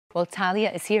Well,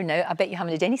 Talia is here now. I bet you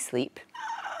haven't had any sleep.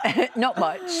 Not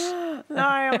much. No,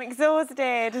 I'm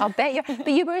exhausted. I'll bet you.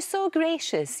 But you were so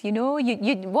gracious, you know.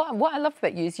 What I love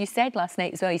about you is you said last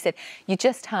night as well, you said you've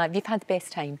had the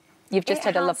best time. You've just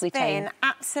had a lovely time. It has been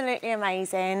absolutely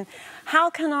amazing. How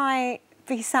can I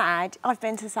be sad? I've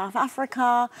been to South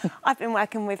Africa. I've been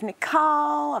working with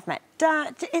Nicole. I've met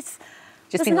Dirt.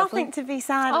 There's nothing to be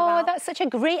sad about. Oh, that's such a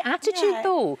great attitude,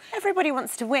 though. Everybody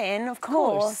wants to win, of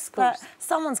course, but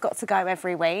someone's got to go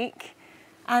every week.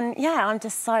 And, yeah, I'm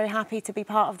just so happy to be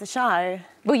part of the show.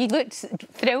 Well, you looked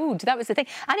thrilled. That was the thing.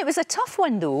 And it was a tough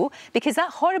one, though, because that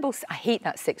horrible... I hate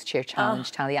that 6-chair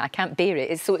challenge, Talia. I can't bear it.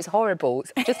 It's horrible.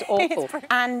 It's just awful.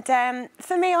 And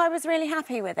for me, I was really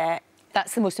happy with it.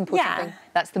 That's the most important thing.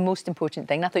 That's the most important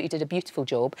thing. I thought you did a beautiful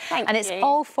job. Thank you. And it's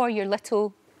all for your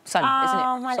little son, isn't it?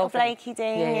 Oh, my little Blakey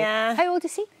Dean, yeah. How old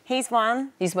is he? He's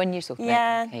 1. He's 1 year old.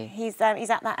 Yeah, right, okay. he's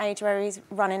at that age where he's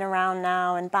running around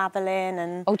now and babbling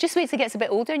and... Oh, just wait till he gets a bit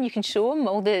older and you can show him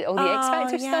all the X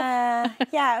Factor stuff.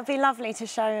 Yeah, it'd be lovely to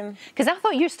show him. Because I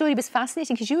thought your story was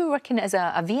fascinating because you were working as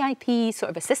a VIP sort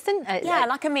of assistant.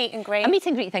 Like a meet and greet. A meet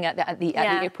and greet thing at the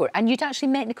airport. And you'd actually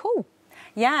met Nicole.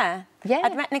 Yeah.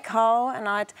 I'd met Nicole and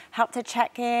I'd helped her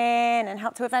check in and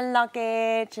helped her with her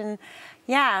luggage and,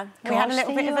 we had a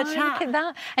little bit of a chat. Look at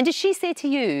that. And did she say to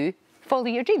you, follow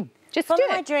your dream? Just follow do it.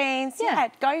 my dreams. Yeah,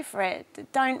 go for it.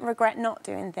 Don't regret not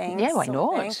doing things. Yeah, why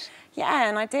not? Yeah,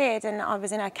 and I did, and I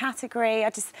was in her category.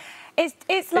 It's like,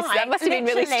 that must have been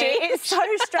really strange. It's so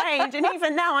strange, and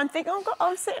even now I'm thinking, oh God,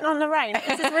 I'm sitting on Lorraine.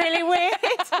 This is really weird.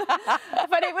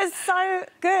 But it was so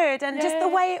good, and just the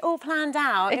way it all planned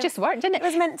out. It just worked, didn't it? It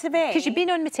was meant to be. Because you've been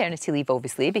on maternity leave,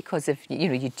 obviously, because of,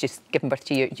 you'd just given birth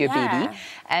to your baby.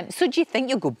 So do you think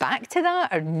you'll go back to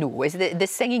that, or no? Is the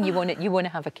singing you want to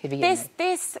have a career?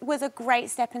 This was a great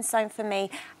stepping stone for me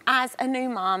as a new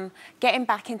mum, getting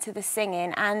back into the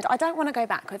singing, and I don't want to go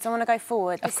backwards. I want to go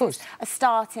forward. Of course. This is a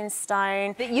starting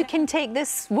stone. That you can take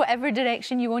this whatever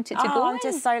direction you want it to go. I'm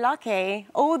just so lucky.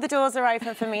 All the doors are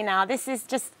open for me now. This is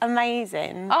just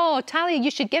amazing. Oh, Talia,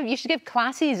 you should give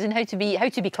classes on how to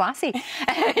be classy.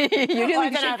 You really I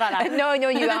don't know about that. No,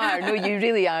 you are. No, you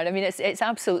really are. I mean, it's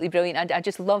absolutely brilliant. I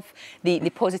just love the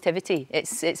positivity.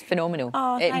 It's phenomenal.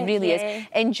 Oh, it really is.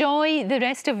 Enjoy the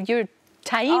rest of your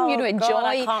time, enjoy God,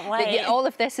 I can't wait. all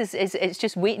of this it's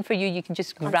just waiting for you. You can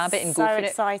just grab it and go for it. I'm so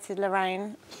excited,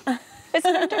 Lorraine. It's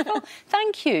wonderful.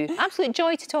 Thank you. Absolute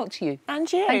joy to talk to you.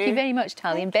 And you. Thank you very much,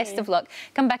 Talia, and best of luck.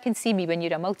 Come back and see me when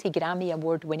you're a multi-Grammy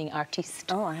award-winning artist.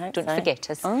 Oh, I hope Don't so. forget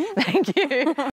us. Thank you.